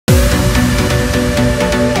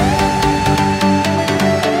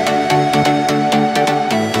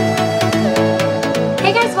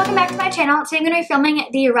I'm going to be filming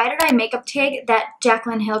the Ride or Die makeup tag that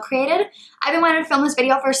Jaclyn Hill created. I've been wanting to film this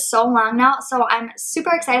video for so long now, so I'm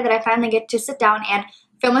super excited that I finally get to sit down and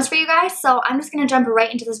film this for you guys. So I'm just going to jump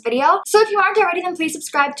right into this video. So if you aren't already, then please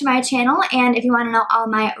subscribe to my channel, and if you want to know all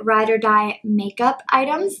my Ride or Die makeup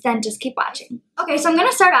items, then just keep watching. Okay, so I'm going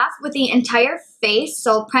to start off with the entire face,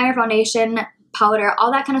 so primer, foundation, powder,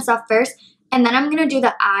 all that kind of stuff first, and then I'm going to do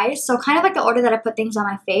the eyes, so kind of like the order that I put things on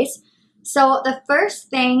my face. So the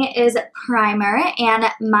first thing is primer, and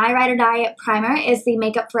my Ride or Die primer is the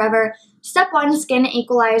Makeup Forever Step 1 Skin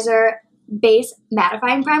Equalizer Base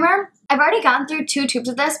Mattifying Primer. I've already gone through 2 tubes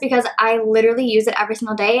of this because I literally use it every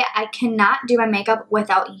single day. I cannot do my makeup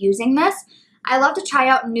without using this. I love to try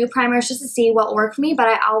out new primers just to see what works for me, but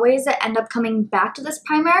I always end up coming back to this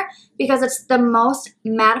primer because it's the most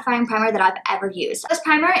mattifying primer that I've ever used. This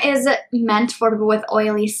primer is meant for people with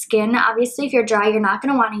oily skin. Obviously, if you're dry, you're not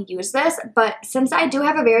going to want to use this, but since I do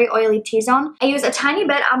have a very oily T-zone, I use a tiny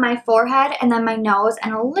bit on my forehead and then my nose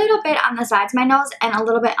and a little bit on the sides of my nose and a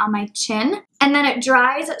little bit on my chin. And then it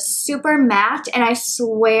dries super matte, and I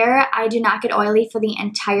swear I do not get oily for the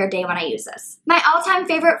entire day when I use this. My all-time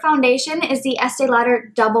favorite foundation is the Estee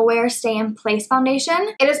Lauder Double Wear Stay in Place foundation.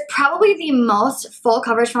 It is probably the most full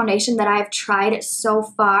coverage foundation that I've tried so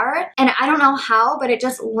far, and I don't know how, but it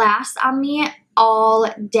just lasts on me all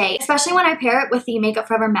day, especially when I pair it with the Makeup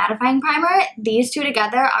Forever Mattifying Primer. These two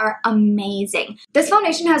together are amazing. This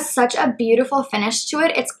foundation has such a beautiful finish to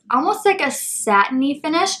it. It's almost like a satiny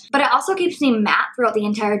finish, but it also keeps me matte throughout the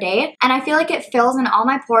entire day, and I feel like it fills in all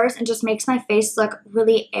my pores and just makes my face look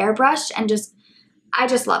really airbrushed, and I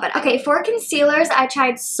just love it. Okay, for concealers, I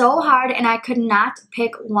tried so hard and I could not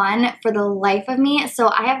pick one for the life of me, so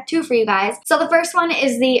I have 2 for you guys. So the first one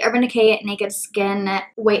is the Urban Decay Naked Skin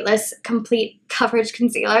Weightless Complete Coverage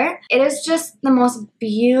Concealer. It is just the most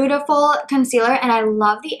beautiful concealer, and I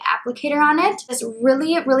love the applicator on it. It's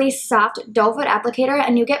really, really soft doe foot applicator,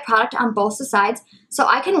 and you get product on both the sides. So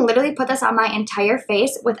I can literally put this on my entire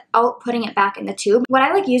face without putting it back in the tube. What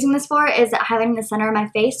I like using this for is highlighting the center of my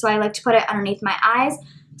face, so I like to put it underneath my eyes,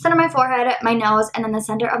 center of my forehead, my nose, and then the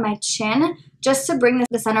center of my chin, just to bring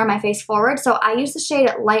the center of my face forward. So I use the shade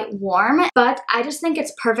Light Warm, but I just think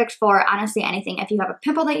it's perfect for honestly anything. If you have a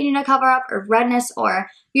pimple that you need to cover up, or redness, or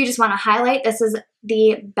you just want to highlight, this is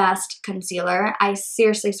the best concealer. I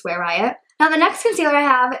seriously swear by it. Now the next concealer I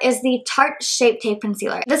have is the Tarte Shape Tape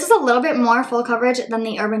Concealer. This is a little bit more full coverage than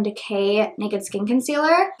the Urban Decay Naked Skin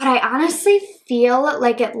Concealer, but I honestly feel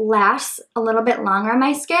like it lasts a little bit longer on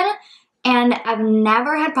my skin, and I've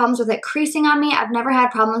never had problems with it creasing on me. I've never had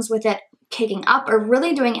problems with it caking up or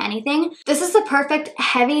really doing anything. This is the perfect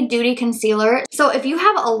heavy duty concealer. So if you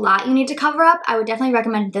have a lot you need to cover up, I would definitely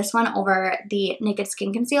recommend this one over the Naked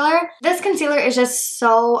Skin Concealer. This concealer is just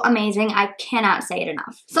so amazing. I cannot say it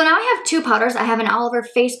enough. So now I have 2 powders. I have an all over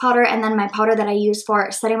face powder, and then my powder that I use for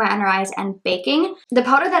setting my under eyes and baking. The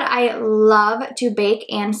powder that I love to bake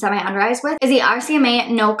and set my under eyes with is the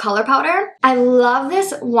RCMA No Color Powder. I love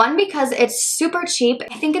this one because it's super cheap.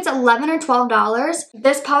 I think it's $11 or $12.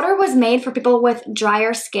 This powder was made for people with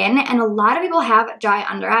drier skin, and a lot of people have dry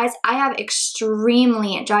under eyes. I have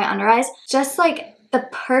extremely dry under eyes. Just like the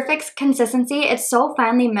perfect consistency. It's so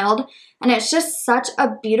finely milled, and it's just such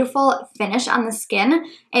a beautiful finish on the skin.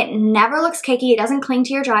 It never looks cakey, it doesn't cling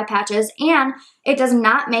to your dry patches, and it does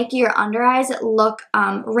not make your under eyes look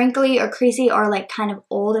wrinkly or creasy or like kind of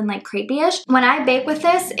old and like crepey-ish. When I bake with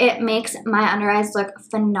this, it makes my under eyes look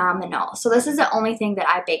phenomenal. So this is the only thing that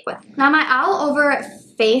I bake with. Now my all over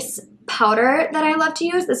face powder that I love to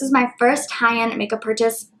use, this is my first high-end makeup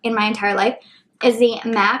purchase in my entire life, is the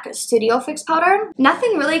MAC Studio Fix powder.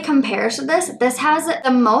 Nothing really compares to this. This has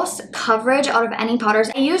the most coverage out of any powders.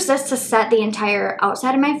 I use this to set the entire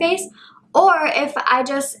outside of my face, or if I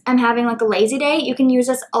just am having like a lazy day, you can use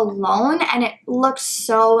this alone and it looks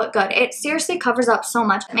so good. It seriously covers up so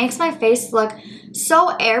much. It makes my face look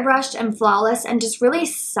so airbrushed and flawless and just really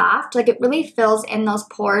soft. Like it really fills in those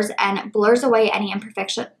pores and blurs away any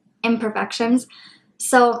imperfections.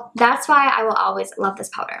 So that's why I will always love this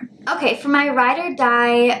powder. Okay, for my Ride or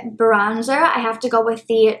Die bronzer, I have to go with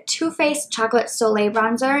the Too Faced Chocolate Soleil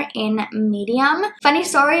bronzer in medium. Funny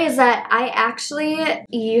story is that I actually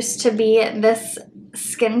used to be this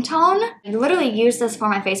skin tone. I literally used this for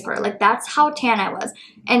my face powder. Like that's how tan I was.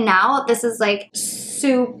 And now this is like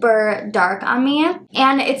super dark on me.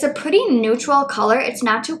 And it's a pretty neutral color. It's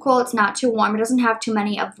not too cool, it's not too warm. It doesn't have too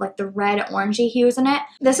many of like the red orangey hues in it.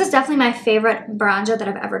 This is definitely my favorite bronzer that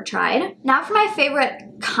I've ever tried. Now for my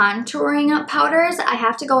favorite contouring powders, I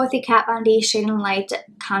have to go with the Kat Von D Shade and Light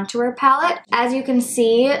contour palette. As you can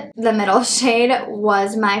see, the middle shade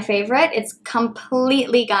was my favorite. It's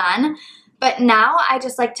completely gone. But now I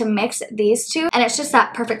just like to mix these two, and it's just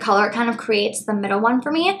that perfect color. It kind of creates the middle one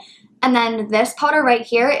for me. And then this powder right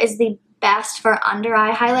here is the best for under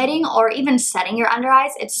eye highlighting or even setting your under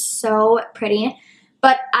eyes. It's so pretty.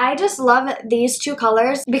 But I just love these two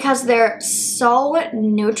colors because they're so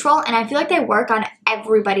neutral and I feel like they work on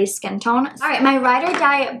everybody's skin tone. Alright, my ride or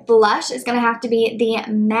die blush is going to have to be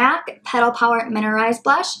the MAC Petal Power Mineralize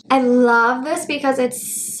blush. I love this because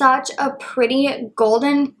it's such a pretty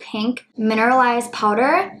golden pink mineralized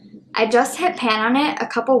powder. I just hit pan on it a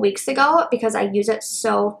couple weeks ago because I use it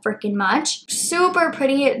so freaking much. Super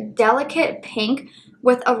pretty, delicate pink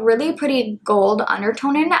with a really pretty gold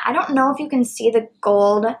undertone in it. I don't know if you can see the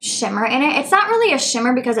gold shimmer in it. It's not really a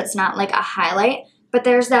shimmer because it's not like a highlight, but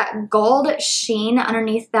there's that gold sheen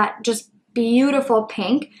underneath that just beautiful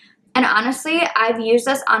pink. And honestly, I've used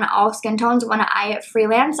this on all skin tones when I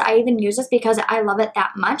freelance. I even use this because I love it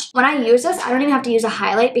that much. When I use this, I don't even have to use a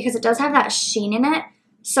highlight because it does have that sheen in it.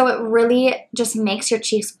 So it really just makes your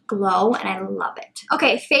cheeks glow and I love it.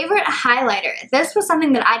 Okay, favorite highlighter. This was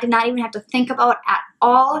something that I did not even have to think about at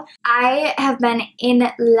all. I have been in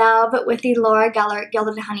love with the Laura Geller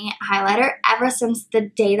Gilded Honey highlighter ever since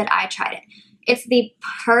the day that I tried it. It's the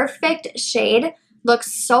perfect shade.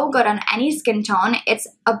 Looks so good on any skin tone. It's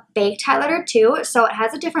a baked highlighter too, so it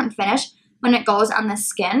has a different finish when it goes on the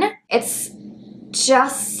skin. It's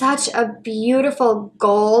just such a beautiful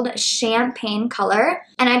gold champagne color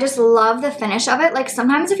and I just love the finish of it. Like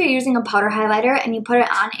sometimes if you're using a powder highlighter and you put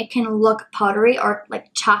it on, it can look powdery or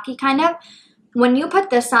like chalky kind of. When you put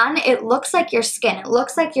this on, it looks like your skin. It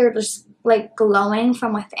looks like you're just like glowing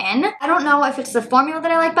from within. I don't know if it's the formula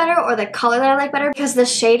that I like better or the color that I like better because the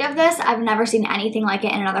shade of this, I've never seen anything like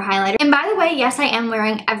it in another highlighter. And by the way, yes, I am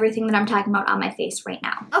wearing everything that I'm talking about on my face right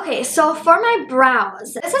now. Okay, so for my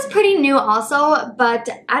brows, this is pretty new also, but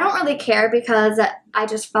I don't really care because I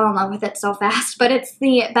just fell in love with it so fast, but it's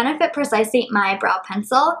the Benefit Precisely My Brow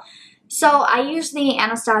Pencil. So I use the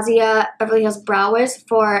Anastasia Beverly Hills Brow Wiz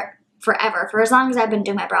for forever, for as long as I've been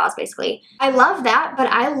doing my brows basically. I love that, but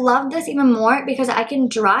I love this even more because I can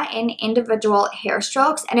draw in individual hair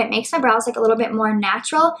strokes and it makes my brows like a little bit more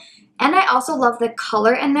natural. And I also love the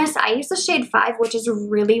color in this. I use the shade 5, which is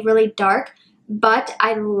really, really dark, but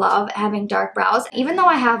I love having dark brows. Even though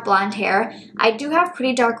I have blonde hair, I do have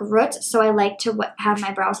pretty dark roots, so I like to have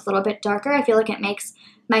my brows a little bit darker. I feel like it makes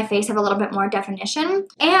my face have a little bit more definition.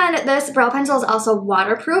 And this brow pencil is also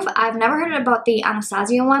waterproof. I've never heard about the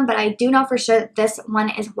Anastasia one, but I do know for sure that this one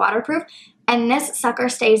is waterproof. And this sucker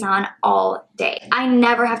stays on all day. I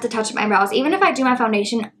never have to touch my brows. Even if I do my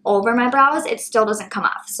foundation over my brows, it still doesn't come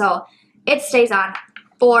off. So it stays on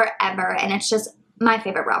forever, and it's just my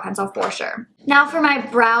favorite brow pencil for sure. Now for my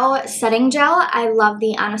brow setting gel, I love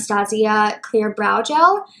the Anastasia Clear Brow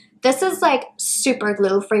Gel. This is like super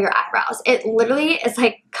glue for your eyebrows. It literally is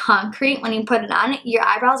like concrete when you put it on. Your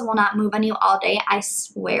eyebrows will not move on you all day, I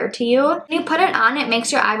swear to you. When you put it on, it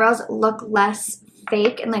makes your eyebrows look less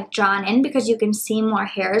fake and like drawn in because you can see more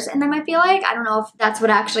hairs in them, I feel like. I don't know if that's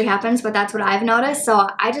what actually happens, but that's what I've noticed. So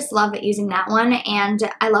I just love it using that one, and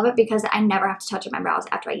I love it because I never have to touch my brows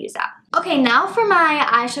after I use that. Okay, now for my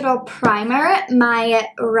eyeshadow primer. My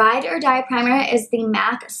ride or die primer is the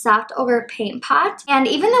MAC Soft Ogre Paint Pot, and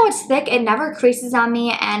even though it's thick, it never creases on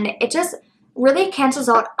me, and it just really cancels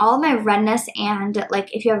out all my redness, and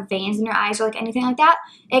like if you have veins in your eyes or like anything like that,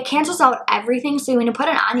 it cancels out everything. So when you put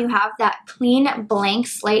it on, you have that clean blank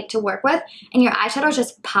slate to work with, and your eyeshadows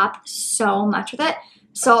just pop so much with it.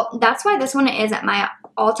 So that's why this one is my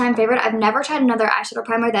all-time favorite. I've never tried another eyeshadow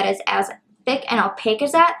primer that is as thick and opaque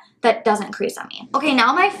as that doesn't crease on me. Okay,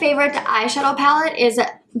 now my favorite eyeshadow palette is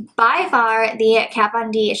by far the Kat Von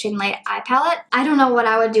D Shade Light Eye Palette. I don't know what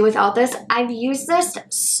I would do without this. I've used this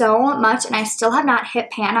so much and I still have not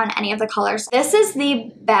hit pan on any of the colors. This is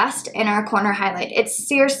the best inner corner highlight. It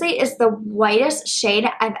seriously is the whitest shade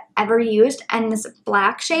I've ever used, and this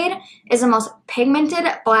black shade is the most pigmented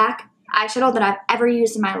black eyeshadow that I've ever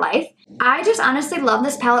used in my life. I just honestly love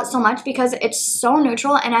this palette so much because it's so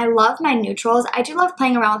neutral, and I love my neutrals. I do love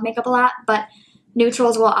playing around with makeup a lot, but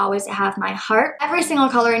neutrals will always have my heart. Every single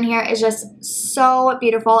color in here is just so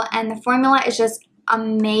beautiful, and the formula is just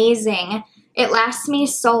amazing. It lasts me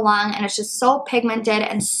so long, and it's just so pigmented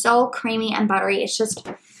and so creamy and buttery. It's just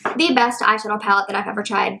the best eyeshadow palette that I've ever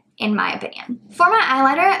tried, in my opinion. For my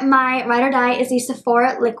eyeliner, my ride or die is the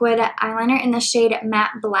Sephora Liquid Eyeliner in the shade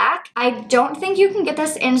Matte Black. I don't think you can get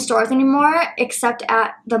this in stores anymore except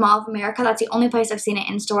at the Mall of America. That's the only place I've seen it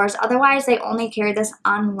in stores. Otherwise, they only carry this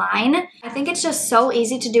online. I think it's just so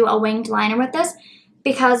easy to do a winged liner with this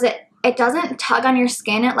because it doesn't tug on your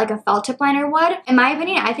skin like a felt tip liner would. In my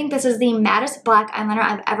opinion, I think this is the mattest black eyeliner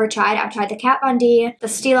I've ever tried. I've tried the Kat Von D, the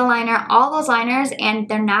Stila liner, all those liners, and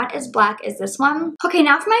they're not as black as this one. Okay,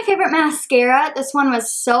 now for my favorite mascara. This one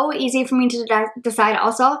was so easy for me to decide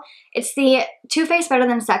also. It's the Too Faced Better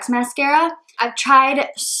Than Sex mascara. I've tried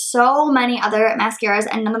so many other mascaras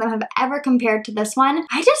and none of them have ever compared to this one.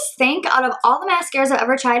 I just think out of all the mascaras I've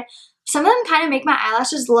ever tried, some of them kind of make my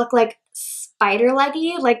eyelashes look like spider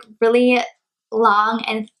leggy, like really long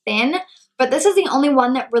and thin, but this is the only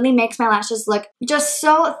one that really makes my lashes look just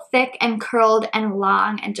so thick and curled and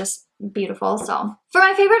long and just beautiful. So for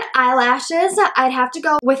my favorite eyelashes, I'd have to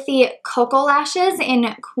go with the Cocoa lashes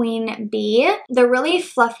in Queen Bee. They're really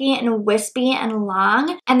fluffy and wispy and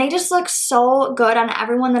long, and they just look so good on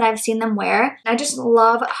everyone that I've seen them wear. I just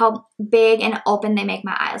love how big and open they make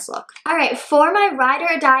my eyes look. All right, for my Ride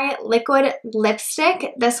or Die liquid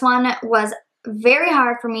lipstick, this one was very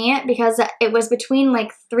hard for me because it was between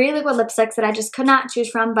like 3 liquid lipsticks that I just could not choose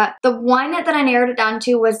from, but the one that I narrowed it down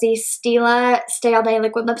to was the Stila Stay All Day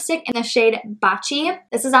liquid lipstick in the shade Bocce.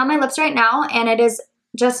 This is on my lips right now and it is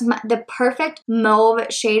just the perfect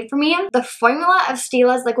mauve shade for me. The formula of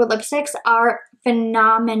Stila's liquid lipsticks are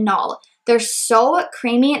phenomenal. They're so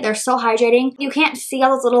creamy, they're so hydrating. You can't see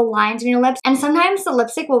all those little lines in your lips, and sometimes the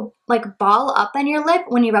lipstick will like ball up on your lip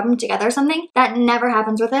when you rub them together or something. That never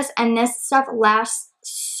happens with this, and this stuff lasts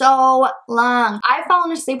so long. I've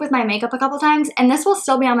fallen asleep with my makeup a couple times and this will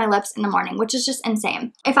still be on my lips in the morning, which is just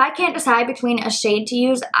insane. If I can't decide between a shade to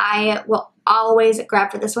use, I will always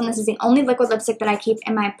grab for this one. This is the only liquid lipstick that I keep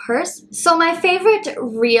in my purse. So my favorite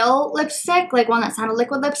real lipstick, like one that's not a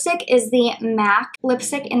liquid lipstick, is the MAC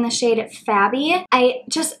lipstick in the shade Fabby. I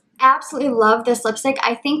just absolutely love this lipstick.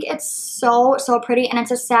 I think it's so pretty, and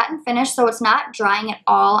it's a satin finish, so it's not drying at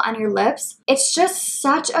all on your lips. It's just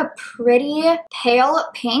such a pretty pale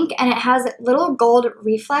pink, and it has little gold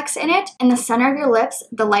reflex in it. In the center of your lips,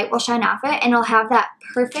 the light will shine off it, and it'll have that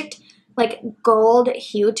perfect like gold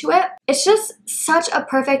hue to it. It's just such a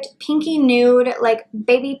perfect pinky nude, like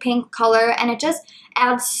baby pink color, and it just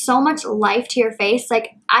adds so much life to your face.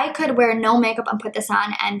 Like I could wear no makeup and put this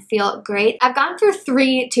on and feel great. I've gone through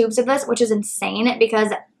 3 tubes of this, which is insane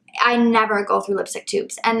because I never go through lipstick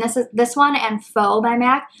tubes. And this one and Faux by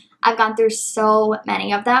MAC, I've gone through so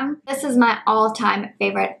many of them. This is my all-time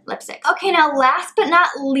favorite lipstick. Okay, now last but not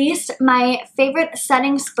least, my favorite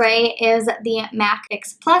setting spray is the MAC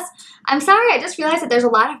Fix Plus. I'm sorry, I just realized that there's a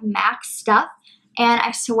lot of MAC stuff, and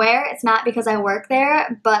I swear it's not because I work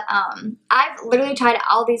there, but I've literally tried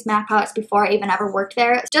all these MAC products before I even ever worked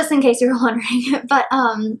there, just in case you were wondering. But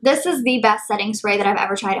this is the best setting spray that I've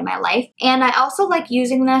ever tried in my life. And I also like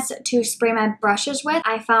using this to spray my brushes with.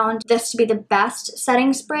 I found this to be the best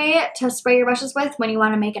setting spray to spray your brushes with when you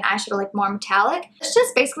want to make an eyeshadow like more metallic. This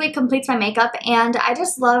just basically completes my makeup, and I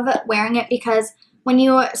just love wearing it because when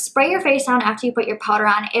you spray your face on after you put your powder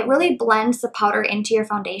on, it really blends the powder into your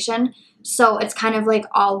foundation. So it's kind of like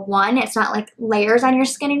all one. It's not like layers on your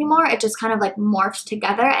skin anymore. It just kind of like morphs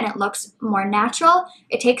together and it looks more natural.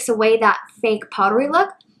 It takes away that fake powdery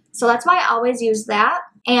look. So that's why I always use that.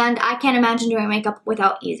 And I can't imagine doing makeup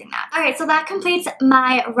without using that. Alright, so that completes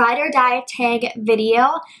my Ride or Die tag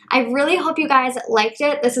video. I really hope you guys liked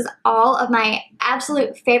it. This is all of my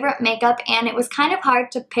absolute favorite makeup, and it was kind of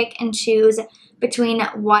hard to pick and choose between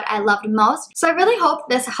what I loved most. So I really hope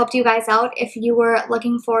this helped you guys out if you were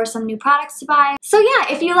looking for some new products to buy. So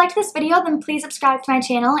yeah, if you liked this video, then please subscribe to my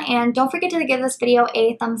channel, and don't forget to give this video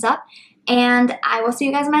a thumbs up, and I will see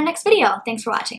you guys in my next video. Thanks for watching.